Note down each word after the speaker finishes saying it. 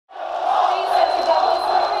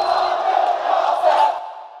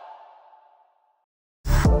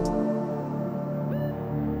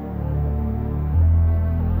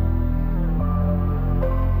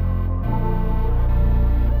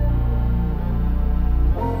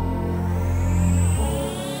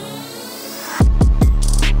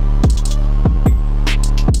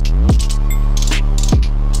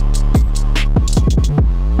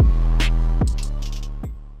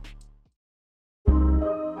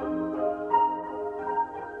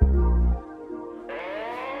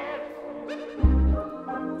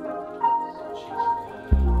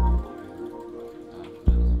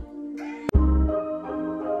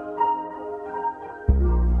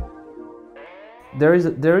There is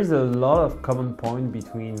a lot of common point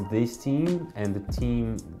between this team and the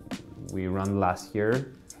team we ran last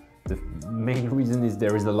year. The main reason is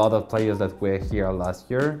there is a lot of players that were here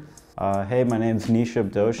last year. Hey, my name's Nisha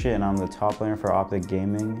Abdoshi and I'm the top laner for OpTic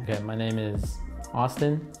Gaming. Okay, my name is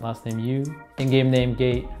Austin, last name Yu. In-game name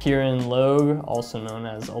Gate. Kieran Logue, also known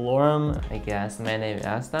as Alorum. I guess my name is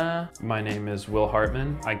Asta. My name is Will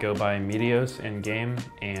Hartman. I go by Meteos in game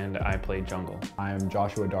and I play jungle. I am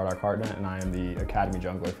Joshua Dardak Hartnett and I am the Academy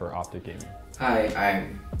Jungler for OpTic Gaming. Hi,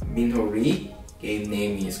 I'm Minho Lee. Game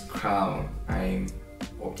name is Crown. I'm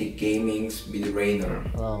OpTic Gaming's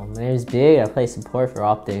mid-laner. Hello, my name is Big. I play support for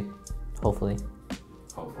OpTic, hopefully.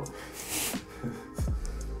 Hopefully.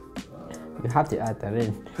 You have to add that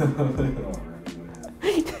in.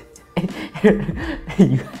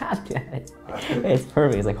 You have to add it. It's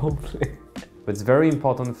perfect, it's like hopefully. But it's very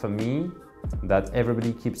important for me that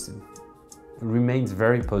everybody remains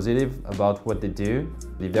very positive about what they do.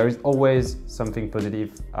 There is always something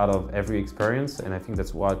positive out of every experience, and I think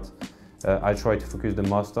that's what I try to focus the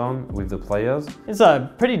most on with the players. It's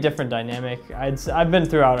a pretty different dynamic. I've been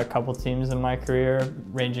throughout a couple teams in my career,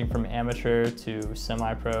 ranging from amateur to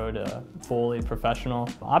semi-pro to fully professional.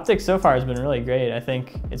 OpTic so far has been really great. I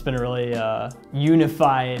think it's been a really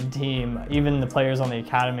unified team. Even the players on the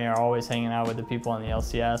academy are always hanging out with the people on the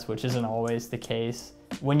LCS, which isn't always the case.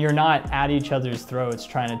 When you're not at each other's throats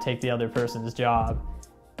trying to take the other person's job,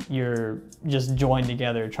 you're just joined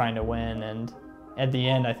together trying to win, and at the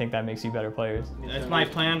end, I think that makes you better players. That's my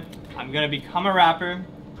plan. I'm gonna become a rapper,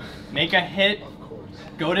 make a hit,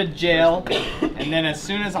 go to jail, and then as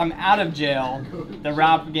soon as I'm out of jail, the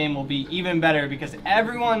rap game will be even better because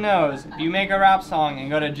everyone knows if you make a rap song and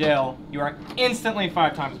go to jail, you are instantly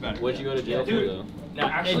 5 times better. What'd you go to jail for though? No,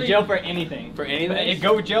 actually, jail for anything. For anything?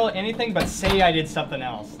 Go to jail anything, but say I did something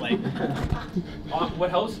else. Like, what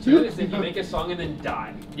helps too is that you make a song and then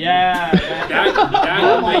die. yeah. That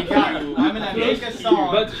Oh my god, I'm gonna make a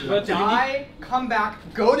song, but die, come back,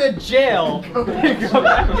 go to jail, and go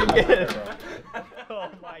back again. Oh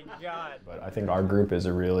my god. But I think our group is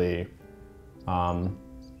a really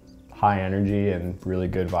high energy and really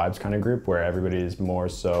good vibes kind of group where everybody is more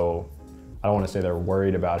so, I don't want to say they're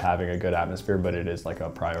worried about having a good atmosphere, but it is like a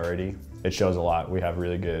priority. It shows a lot. We have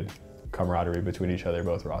really good camaraderie between each other,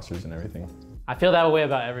 both rosters and everything. I feel that way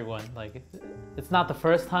about everyone. Like, it's not the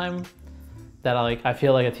first time that I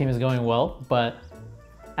feel like a team is going well, but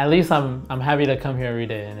at least I'm happy to come here every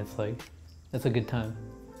day, and it's a good time.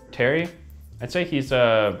 Terry, I'd say he's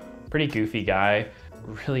a pretty goofy guy,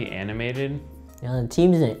 really animated. You know, the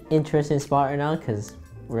team's in an interesting spot right now because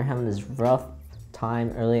we're having this rough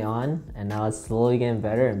time early on, and now it's slowly getting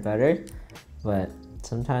better and better. But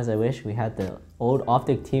sometimes I wish we had the old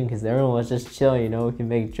OpTic team because everyone was just chill, you know, we can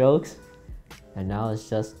make jokes. And now it's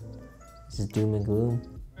just doom and gloom.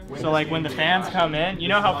 So like when the fans come in, you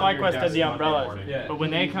know how FlyQuest did the umbrellas, but when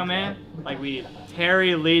they come in, like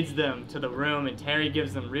Terry leads them to the room and Terry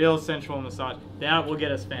gives them real sensual massage. That will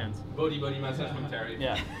get us fans. Body massage from Terry.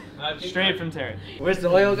 Yeah. Straight from Terry. Where's the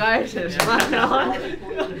oil, guys?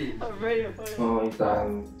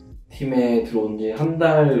 일단 팀에 들어온 지 한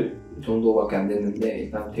달 정도밖에 안 됐는데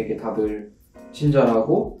일단 되게 다들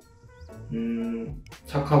친절하고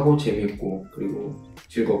착하고 재밌고 그리고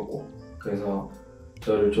즐겁고 그래서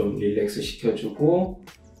저를 좀 릴렉스 시켜주고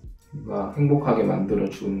뭔가 행복하게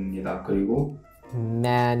만들어줍니다. 그리고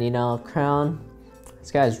Man, you know, Crown,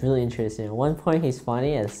 this guy is really interesting. At one point he's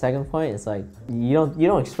funny, at the second point it's like you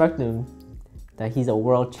don't expect him that he's a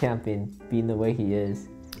world champion being the way he is.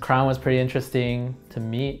 Crown was pretty interesting to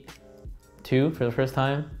meet too for the first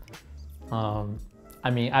time. I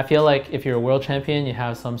mean, I feel like if you're a world champion, you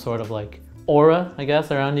have some sort of like aura, I guess,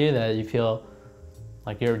 around you that you feel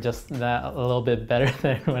like you're just that a little bit better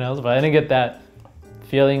than everyone else. But I didn't get that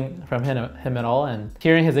feeling from him at all. And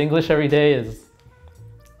hearing his English every day is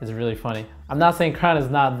really funny. I'm not saying Crown is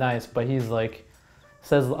not nice, but he's like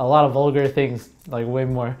says a lot of vulgar things, like way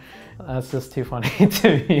more. That's just too funny to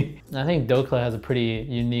me. I think Dokla has a pretty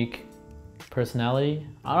unique personality.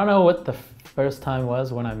 I don't know what the first time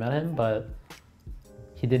was when I met him, but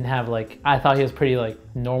he didn't have like, I thought he was pretty like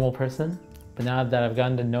normal person. But now that I've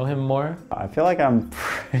gotten to know him more, I feel like I'm a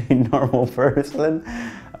pretty normal person.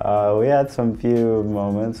 We had some few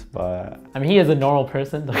moments, but... I mean, he is a normal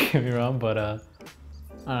person, don't get me wrong, but I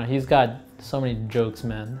don't know, he's got so many jokes,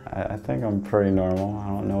 man. I think I'm pretty normal. I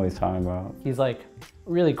don't know what he's talking about. He's like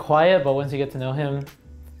really quiet, but once you get to know him,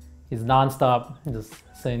 he's non-stop, just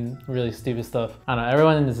saying really stupid stuff. I don't know,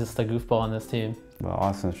 everyone is just a goofball on this team. But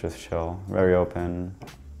Austin's just chill, very open,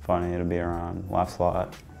 funny to be around, laughs a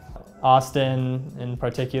lot. Austin in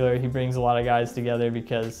particular, he brings a lot of guys together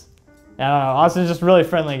because I don't know, Austin's just a really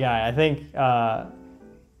friendly guy. I think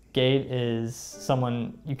Gate is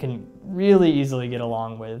someone you can really easily get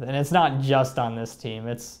along with, and it's not just on this team.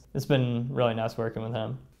 It's been really nice working with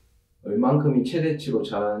him. 얼만큼이 최대치로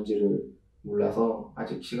잘하는지를 몰라서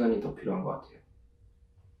아직 시간이 더 필요한 것 같아요.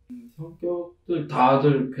 성격들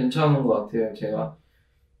다들 괜찮은 것 같아요. 제가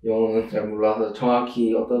영어는 잘 몰라서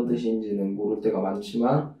정확히 어떤 뜻인지는 모를 때가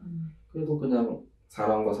많지만 그래도 그냥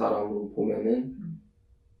사람과 사람으로 보면은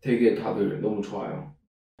되게 다들 너무 좋아요.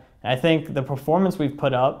 I think the performance we've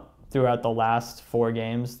put up throughout the last 4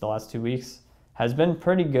 games, the last 2 weeks, has been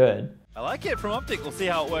pretty good. I like it from OpTic. We'll see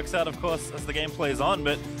how it works out, of course, as the game plays on,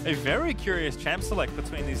 but a very curious champ select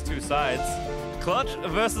between these two sides. Clutch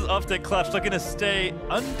versus OpTic. Clutch looking to stay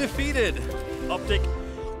undefeated. OpTic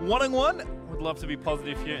 1-1. Would love to be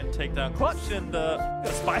positive here and take down Clutch, and a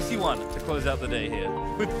spicy one to close out the day here.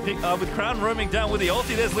 With Crown roaming down with the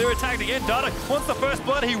ulti, there's Lyra tagged again. Dada wants the first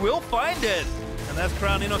blood, he will find it. And that's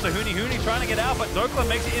Crown in onto Huni trying to get out, but Dokla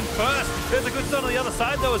makes it in first. There's a good stun on the other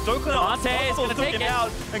side though, as Dokla took him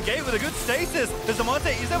out, and Gate with a good stasis. There's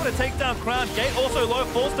Amante, he's able to take down Crown. Gate also low,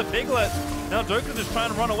 falls to Piglet. Now Dokla just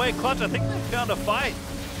trying to run away. Clutch, I think they found a fight,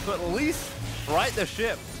 but at least right the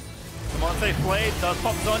ship. Amante flayed, does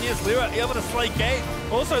pop Zonya's. Lyra able to slay Gate.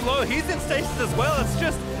 Also low, he's in stasis as well. It's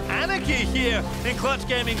just anarchy here in Clutch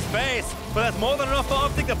Gaming's base. But that's more than enough for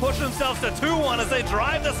OpTic to push themselves to 2-1 as they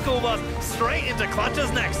drive the school bus straight into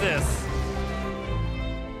Clutch's Nexus.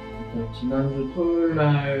 지난주 토요일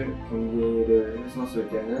날 경기를 했었을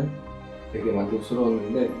때는 되게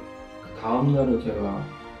만족스러웠는데 그 다음 날은 제가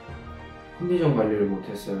컨디션 관리를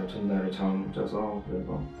못했어요. 전날에 잠을 못 자서.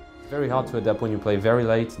 그래서 It's very hard to adapt when you play very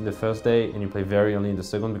late in the first day and you play very early in the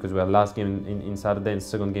second, because we had last game in Saturday and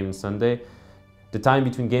second game in Sunday. The time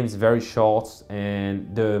between games is very short,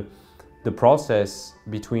 and the process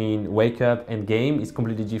between wake up and game is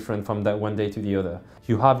completely different from that one day to the other.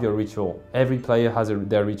 You have your ritual. Every player has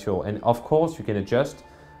their ritual, and of course you can adjust,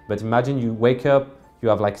 but imagine you wake up, you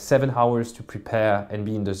have like 7 hours to prepare and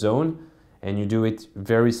be in the zone, and you do it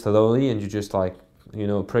very slowly, and you just like, you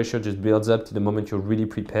know, pressure just builds up to the moment you're really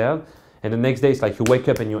prepared, and the next day it's like you wake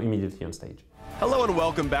up and you're immediately on stage. Hello and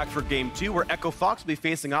welcome back for Game 2, where Echo Fox will be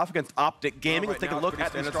facing off against OpTic Gaming. Let's take a look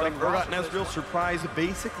at the starting Urgot. Real surprise,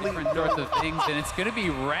 basically. Different sorts of things, and it's going to be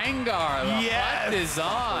Rengar. Yes! What is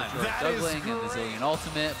on? That Juggling and the Zillion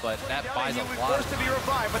ultimate, but that buys a lot. First to be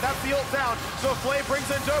revived, but that's the ult down. So Flay brings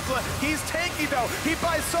in Dokla. He's tanky though. He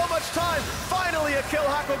buys so much time. Finally a kill.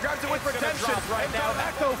 Hako grabs it with redemption. Right now,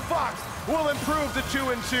 Echo Fox will improve to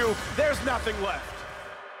 2-2. There's nothing left.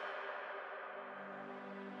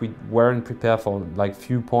 We weren't prepared for like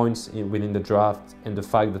few points within the draft, and the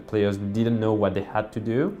fact that players didn't know what they had to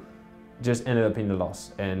do just ended up in the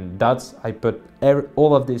loss. And that's, I put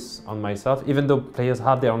all of this on myself. Even though players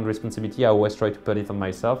have their own responsibility, I always try to put it on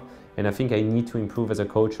myself. And I think I need to improve as a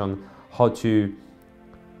coach on how to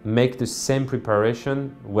make the same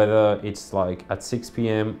preparation, whether it's like at 6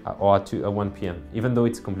 p.m. or at 1 p.m., even though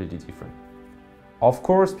it's completely different. Of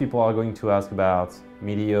course, people are going to ask about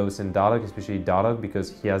Meteos and Dardoch, especially Dardoch,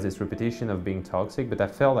 because he has this reputation of being toxic, but I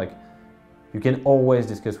felt like you can always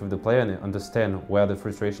discuss with the player and understand where the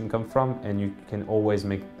frustration comes from, and you can always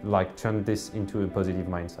turn this into a positive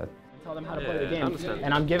mindset. Tell them how to play the game,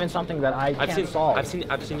 and I'm given something that I can't solve. I've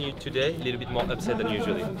seen you today a little bit more upset than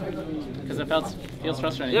usually. Because it feels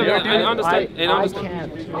frustrating. Yeah, I understand. I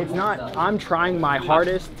can't. It's not. I'm trying my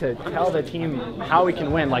hardest to tell the team how we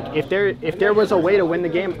can win. Like if there was a way to win the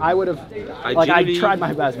game, I would have. I tried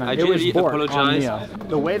my best, man. It was Bork on Neo.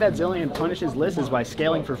 The way that Zillion punishes Liz is by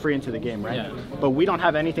scaling for free into the game, right? Yeah. But we don't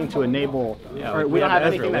have anything to enable. Or we don't have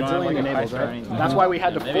anything that Zillion enables, right? That's why we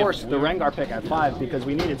had to force the Rengar pick at 5, because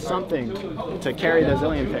we needed something to carry the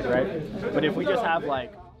Zillion pick, right? But if we just have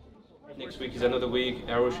like... Next week is another week,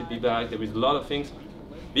 Arrow should be back, there is a lot of things.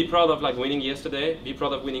 Be proud of winning yesterday, be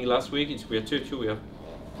proud of winning last week. We are 2-2, we are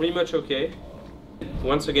pretty much okay.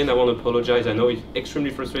 Once again, I want to apologize. I know it's extremely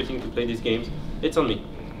frustrating to play these games. It's on me.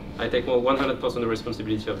 I take 100% the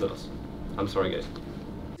responsibility of the loss. I'm sorry, guys.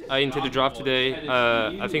 Into the draft today,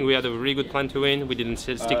 I think we had a really good plan to win. We didn't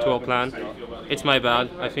stick to our plan. It's my bad.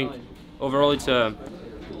 I think overall it's a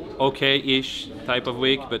okay-ish type of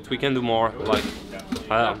week, but we can do more.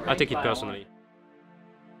 I take it personally.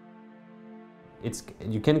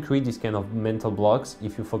 You can create this kind of mental blocks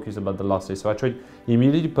if you focus about the losses. So I tried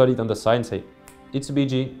immediately put it on the side and say, it's a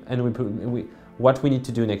BG, and what we need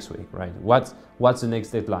to do next week, right? What's the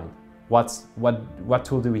next deadline? What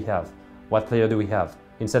tool do we have? What player do we have?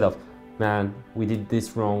 Instead of, man, we did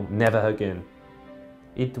this wrong, never again.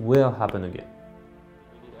 It will happen again.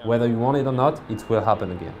 whether you want it or not, it will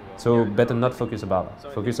happen again. So better not focus about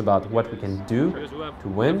that. Focus about what we can do to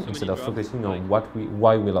win instead of focusing on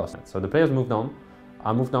why we lost. So the players moved on,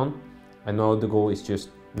 I moved on, and now the goal is just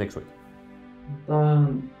next week.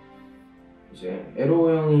 일단 이제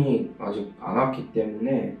에로 형이 아직 안 왔기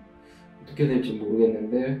때문에 어떻게 될지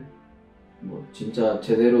모르겠는데 뭐 진짜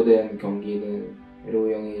제대로 된 경기는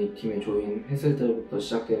에로 형이 팀에 조인했을 때부터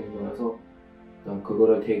시작되는 거라서 일단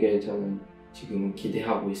그거를 되게 저는 지금은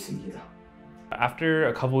기대하고 있습니다. After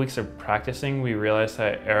a couple weeks of practicing, we realized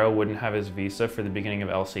that Aero wouldn't have his visa for the beginning of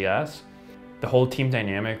LCS. The whole team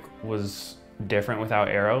dynamic was different without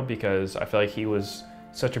Aero because I feel like he was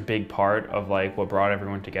such a big part of like what brought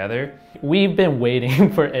everyone together. We've been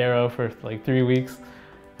waiting for Aero for like 3 weeks.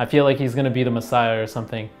 I feel like he's gonna be the Messiah or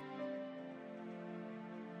something.